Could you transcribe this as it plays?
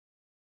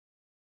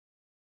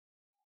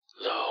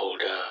the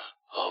holder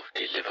of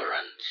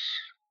Deliverance.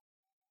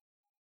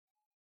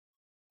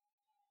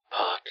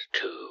 Part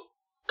 2,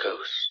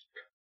 Ghost.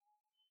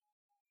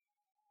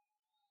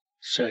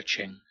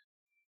 Searching.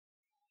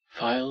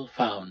 File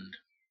found.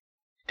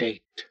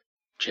 Date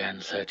Jan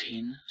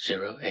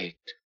 1308.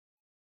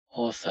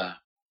 Author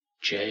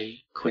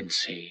J.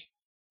 Quincy.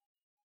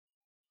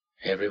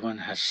 Everyone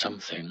has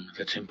something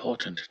that's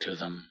important to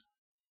them.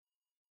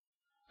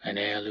 An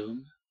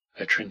heirloom,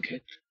 a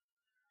trinket,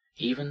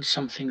 even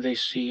something they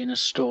see in a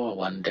store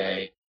one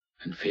day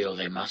and feel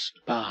they must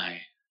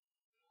buy.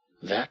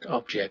 That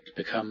object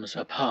becomes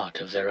a part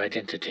of their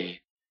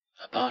identity,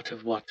 a part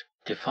of what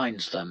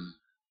defines them.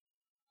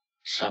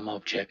 Some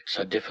objects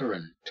are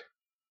different.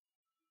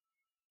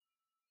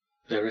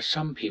 There are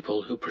some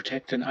people who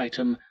protect an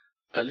item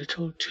a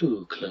little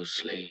too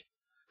closely,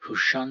 who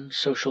shun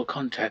social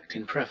contact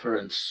in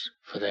preference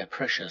for their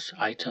precious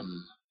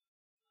item.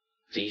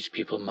 These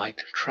people might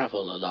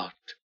travel a lot,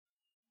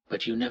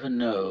 but you never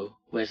know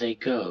where they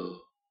go.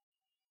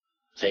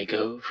 They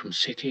go from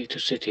city to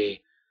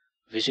city,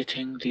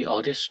 visiting the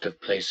oddest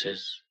of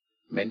places,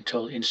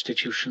 mental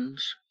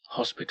institutions,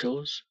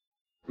 hospitals,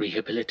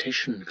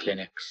 rehabilitation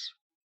clinics.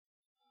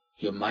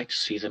 You might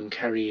see them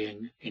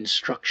carrying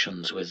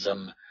instructions with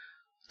them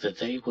that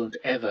they won't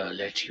ever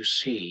let you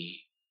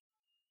see.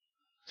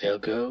 They'll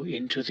go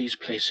into these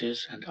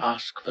places and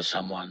ask for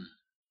someone.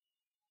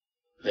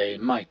 They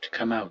might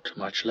come out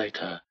much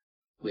later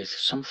with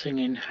something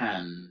in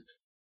hand.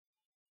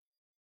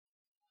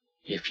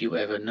 If you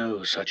ever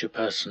know such a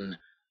person,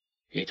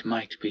 it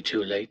might be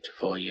too late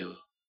for you.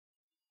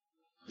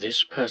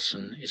 This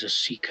person is a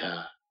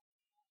seeker.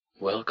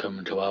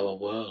 Welcome to our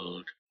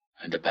world,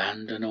 and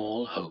abandon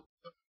all hope.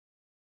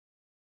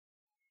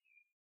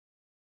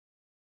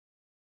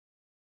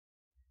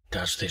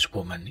 Does this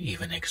woman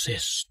even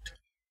exist?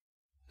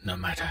 No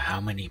matter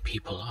how many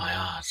people I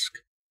ask,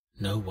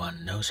 no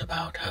one knows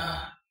about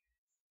her.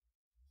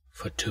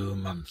 For 2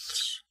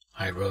 months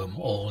I roam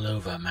all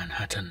over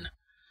Manhattan,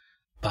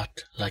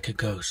 but like a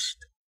ghost,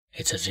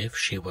 it's as if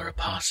she were a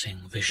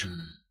passing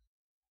vision.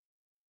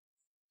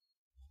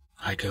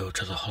 I go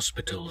to the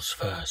hospitals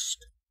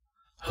first,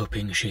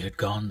 hoping she had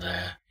gone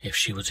there if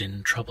she was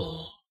in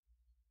trouble.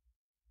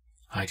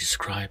 I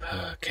describe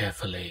her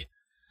carefully,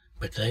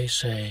 but they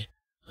say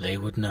they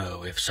would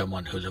know if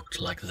someone who looked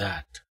like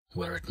that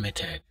were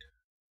admitted.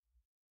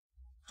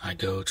 I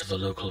go to the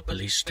local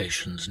police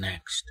stations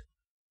next,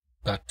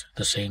 but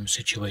the same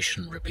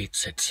situation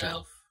repeats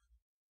itself.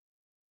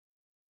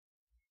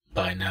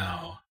 By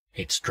now,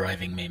 it's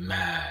driving me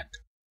mad.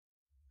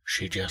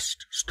 She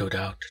just stood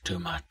out too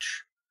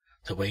much,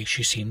 the way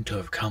she seemed to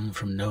have come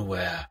from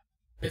nowhere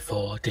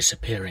before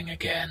disappearing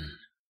again.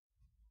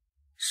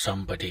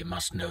 Somebody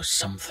must know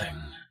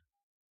something.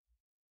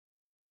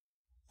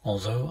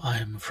 Although I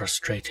am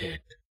frustrated,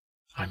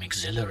 I'm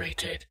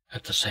exhilarated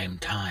at the same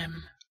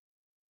time.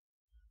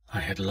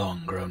 I had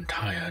long grown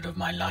tired of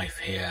my life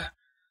here,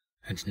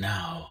 and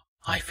now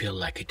I feel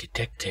like a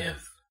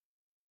detective.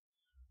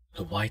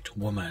 The white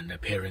woman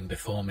appearing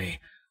before me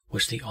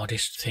was the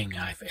oddest thing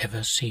I've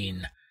ever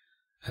seen,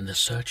 and the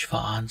search for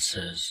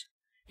answers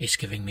is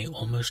giving me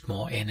almost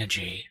more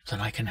energy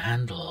than I can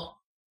handle.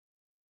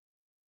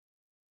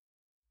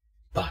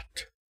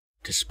 But,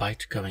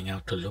 despite going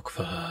out to look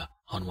for her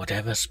on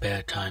whatever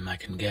spare time I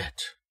can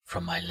get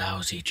from my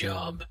lousy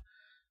job,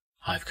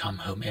 I've come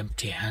home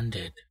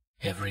empty-handed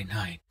every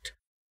night.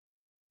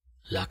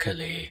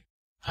 Luckily,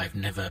 I've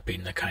never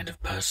been the kind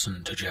of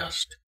person to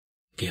just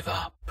give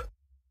up.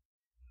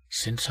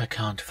 Since I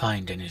can't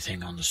find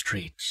anything on the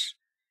streets,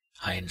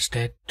 I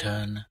instead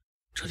turn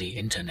to the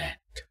internet.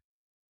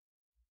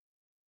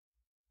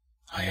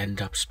 I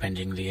end up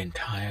spending the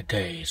entire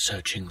day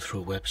searching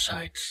through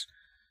websites,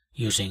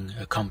 using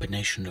a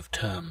combination of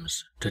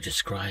terms to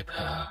describe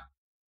her.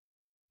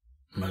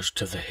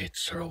 Most of the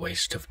hits are a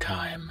waste of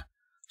time,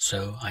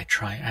 so I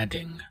try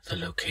adding the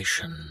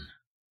location.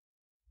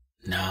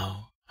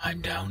 Now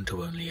I'm down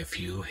to only a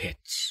few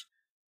hits,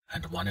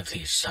 and one of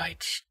these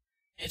sites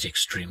is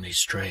extremely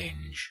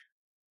strange.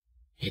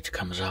 It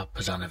comes up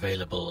as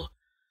unavailable,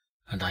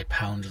 and I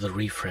pound the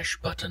refresh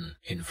button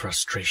in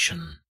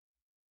frustration.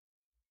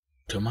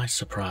 To my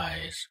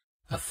surprise,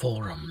 a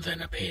forum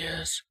then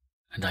appears,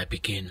 and I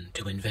begin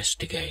to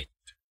investigate.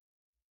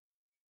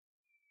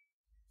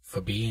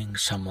 For being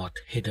somewhat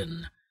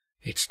hidden,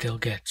 it still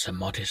gets a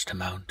modest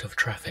amount of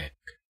traffic.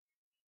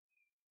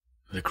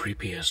 The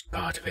creepiest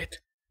part of it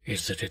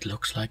is that it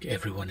looks like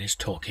everyone is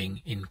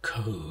talking in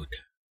code.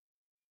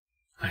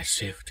 I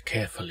sift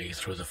carefully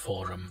through the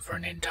forum for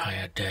an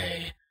entire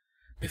day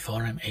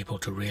before I'm able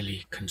to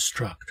really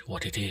construct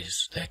what it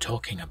is they're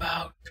talking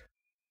about.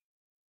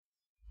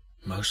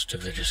 Most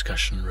of the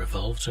discussion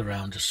revolves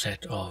around a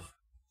set of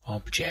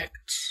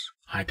objects.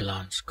 I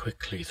glance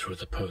quickly through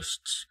the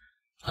posts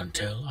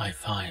until I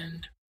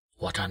find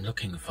what I'm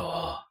looking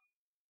for.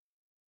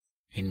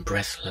 In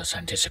breathless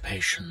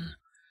anticipation,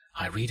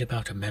 I read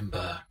about a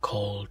member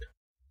called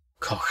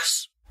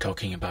Kochs,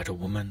 talking about a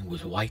woman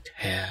with white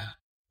hair,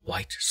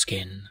 white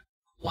skin,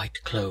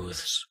 white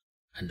clothes,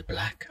 and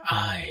black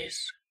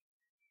eyes.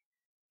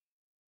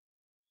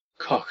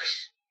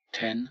 Cox,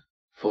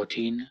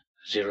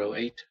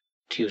 10/14/08,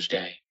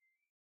 Tuesday.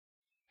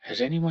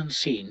 Has anyone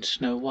seen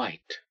Snow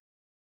White?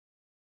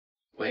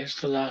 Where's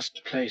the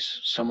last place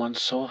someone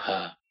saw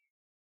her?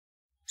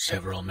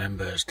 Several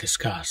members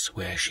discuss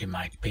where she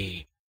might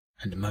be,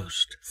 and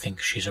most think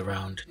she's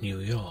around New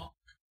York.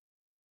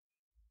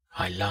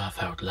 I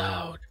laugh out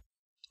loud,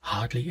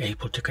 hardly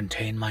able to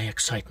contain my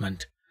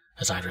excitement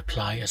as I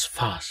reply as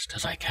fast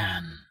as I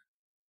can.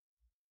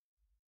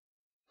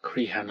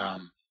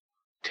 Crihanam,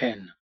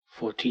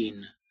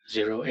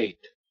 10/14/08,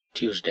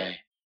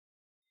 Tuesday.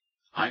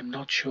 I'm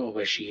not sure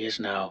where she is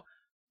now,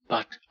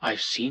 but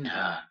I've seen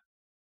her.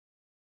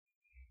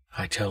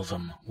 I tell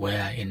them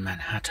where in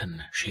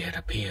Manhattan she had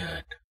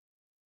appeared.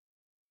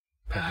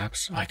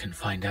 Perhaps I can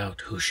find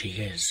out who she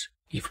is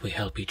if we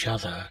help each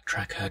other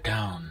track her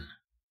down.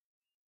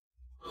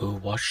 Who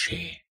was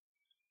she?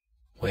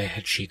 Where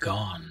had she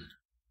gone?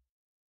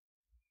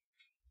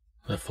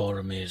 The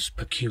forum is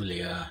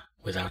peculiar,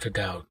 without a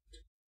doubt.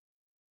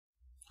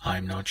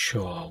 I'm not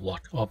sure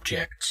what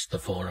objects the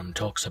forum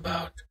talks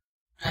about,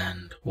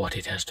 and what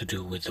it has to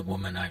do with the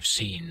woman I've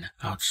seen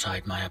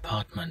outside my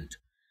apartment,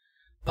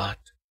 but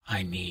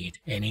I need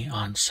any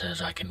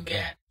answers I can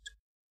get.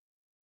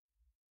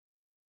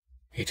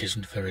 It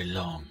isn't very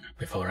long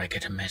before I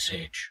get a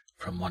message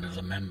from one of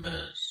the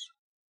members.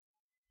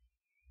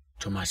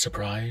 To my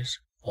surprise,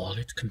 all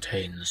it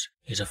contains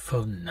is a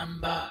phone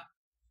number.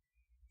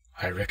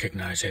 I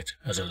recognize it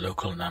as a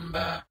local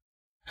number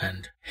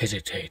and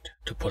hesitate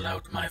to pull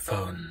out my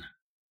phone.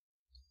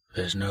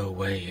 There's no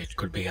way it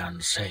could be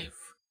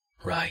unsafe,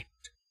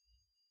 right?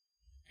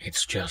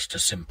 It's just a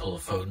simple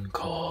phone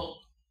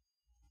call.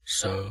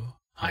 So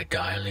I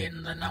dial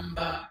in the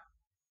number.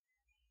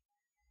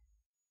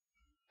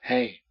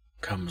 "Hey,"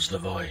 comes the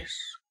voice.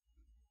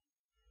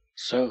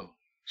 "So,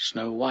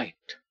 Snow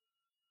White.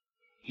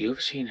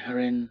 You've seen her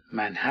in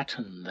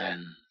Manhattan,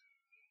 then?"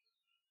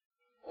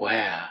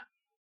 "Where?"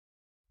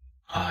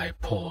 I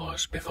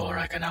pause before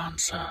I can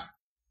answer.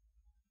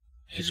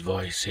 His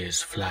voice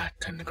is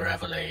flat and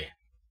gravelly,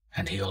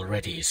 and he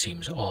already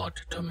seems odd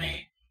to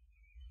me.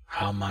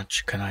 How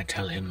much can I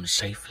tell him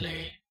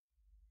safely?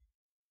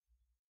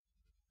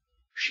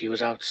 "She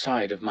was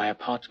outside of my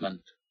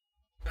apartment."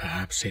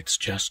 Perhaps it's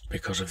just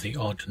because of the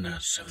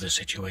oddness of the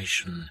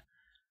situation,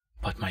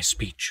 but my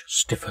speech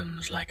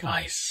stiffens like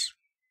ice.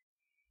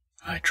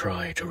 I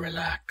try to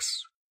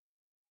relax.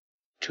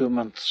 2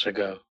 months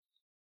ago.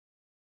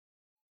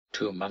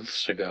 2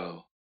 months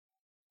ago.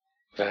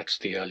 That's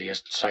the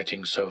earliest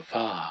sighting so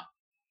far.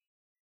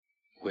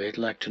 We'd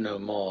like to know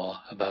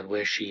more about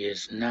where she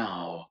is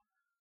now,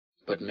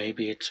 but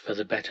maybe it's for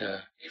the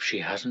better if she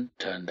hasn't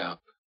turned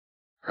up,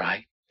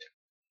 right?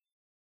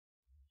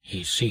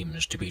 He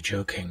seems to be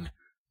joking,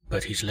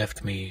 but he's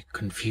left me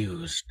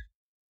confused.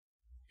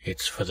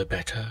 It's for the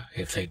better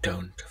if they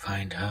don't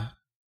find her?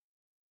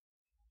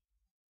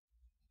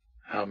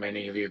 "How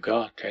many have you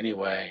got,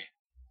 anyway?"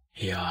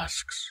 he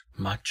asks,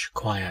 much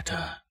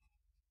quieter.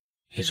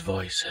 His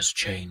voice has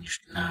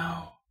changed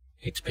now.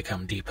 It's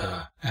become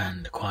deeper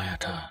and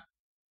quieter.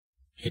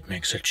 It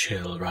makes a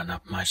chill run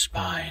up my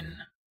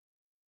spine.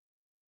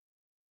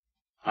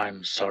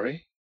 "I'm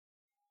sorry?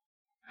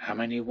 How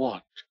many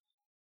what?"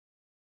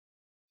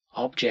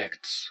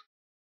 "Objects."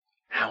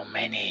 "How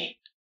many?"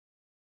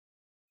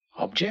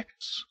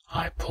 "Objects?"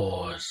 I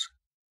pause.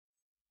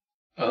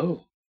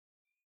 "Oh,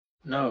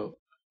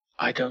 no,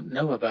 I don't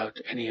know about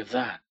any of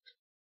that.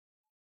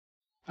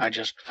 I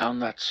just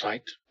found that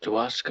site to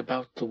ask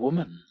about the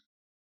woman.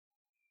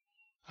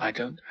 I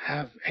don't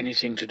have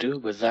anything to do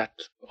with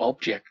that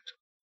object.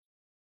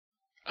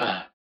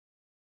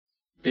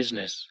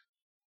 Business."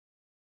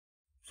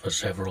 For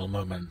several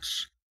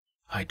moments,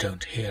 I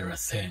don't hear a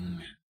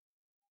thing.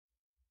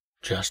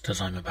 Just as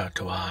I'm about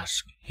to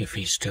ask if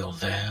he's still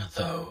there,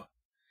 though,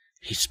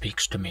 he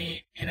speaks to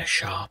me in a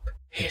sharp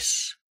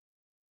hiss.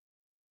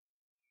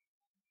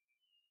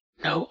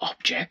 "No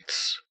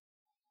objects?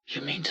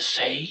 You mean to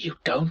say you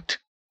don't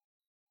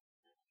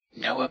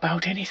know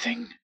about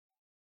anything?"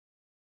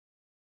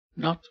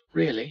 "Not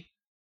really.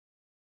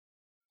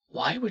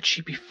 Why would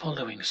she be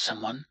following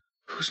someone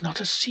who's not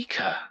a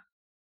seeker?"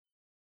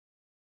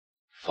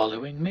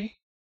 "Following me?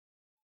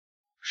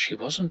 She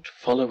wasn't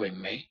following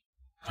me,"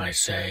 I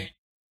say.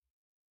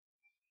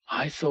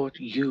 "I thought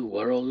you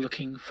were all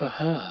looking for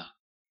her."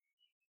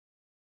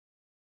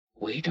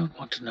 "We don't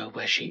want to know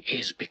where she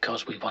is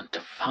because we want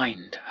to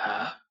find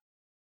her.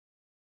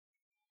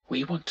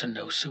 We want to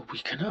know so we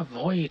can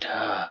avoid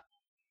her."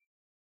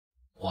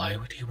 Why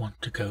would he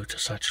want to go to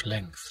such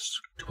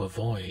lengths to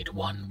avoid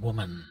one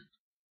woman?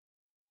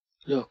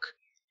 "Look,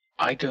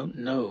 I don't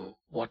know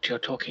what you're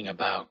talking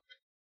about.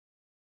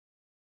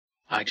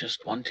 I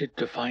just wanted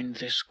to find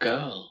this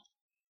girl.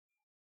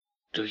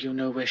 Do you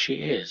know where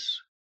she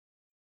is?"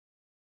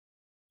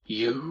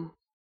 "You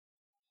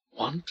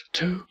want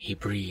to?" he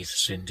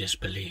breathes in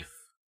disbelief.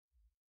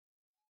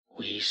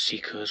 "We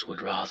seekers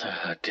would rather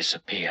her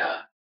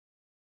disappear."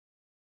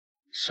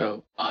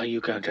 So, are you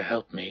going to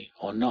help me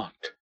or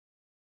not?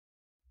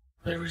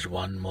 There is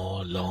one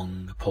more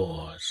long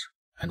pause,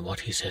 and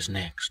what he says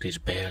next is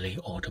barely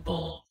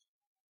audible.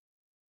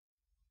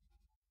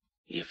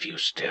 If you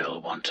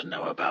still want to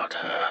know about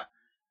her,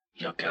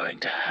 you're going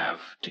to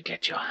have to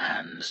get your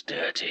hands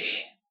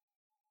dirty.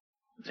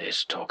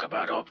 This talk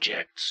about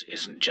objects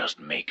isn't just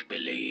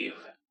make-believe.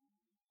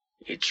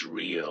 It's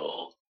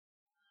real.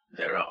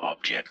 There are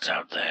objects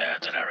out there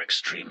that are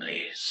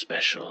extremely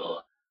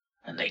special,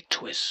 and they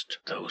twist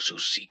those who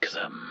seek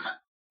them.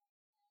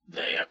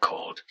 They are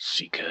called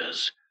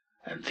Seekers,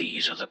 and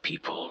these are the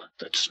people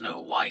that Snow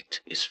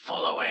White is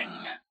following.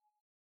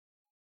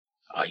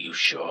 Are you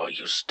sure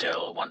you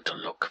still want to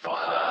look for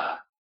her?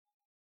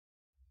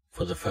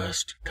 For the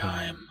first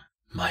time,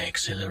 my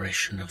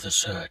exhilaration of the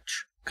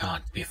search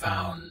can't be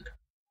found.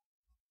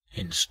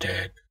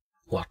 Instead,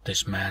 what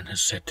this man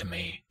has said to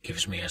me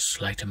gives me a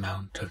slight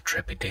amount of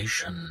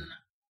trepidation.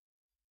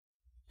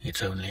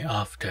 It's only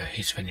after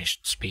he's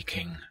finished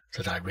speaking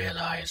that I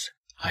realize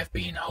I've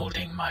been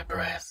holding my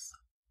breath.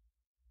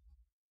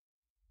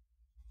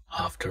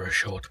 After a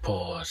short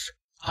pause,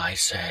 I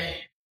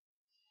say,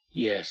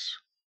 "Yes."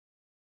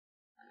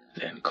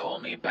 "Then call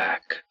me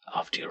back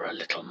after you're a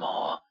little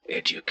more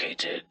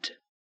educated."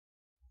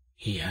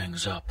 He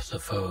hangs up the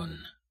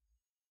phone.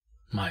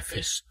 My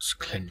fists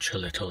clench a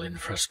little in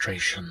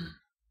frustration.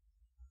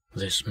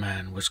 This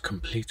man was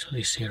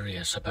completely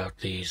serious about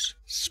these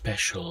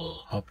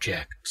special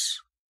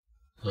objects.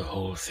 The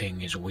whole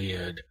thing is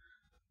weird,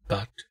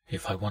 but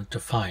if I want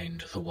to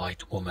find the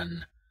White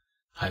Woman,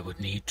 I would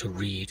need to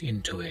read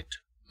into it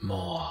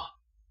more.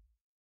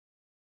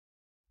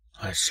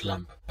 I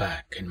slump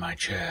back in my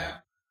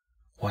chair,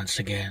 once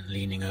again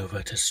leaning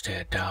over to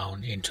stare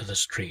down into the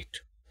street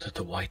that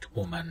the White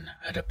Woman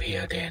had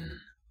appeared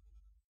in.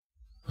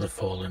 The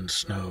fallen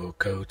snow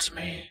goads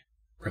me,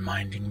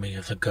 reminding me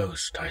of the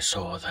ghost I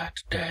saw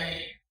that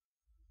day.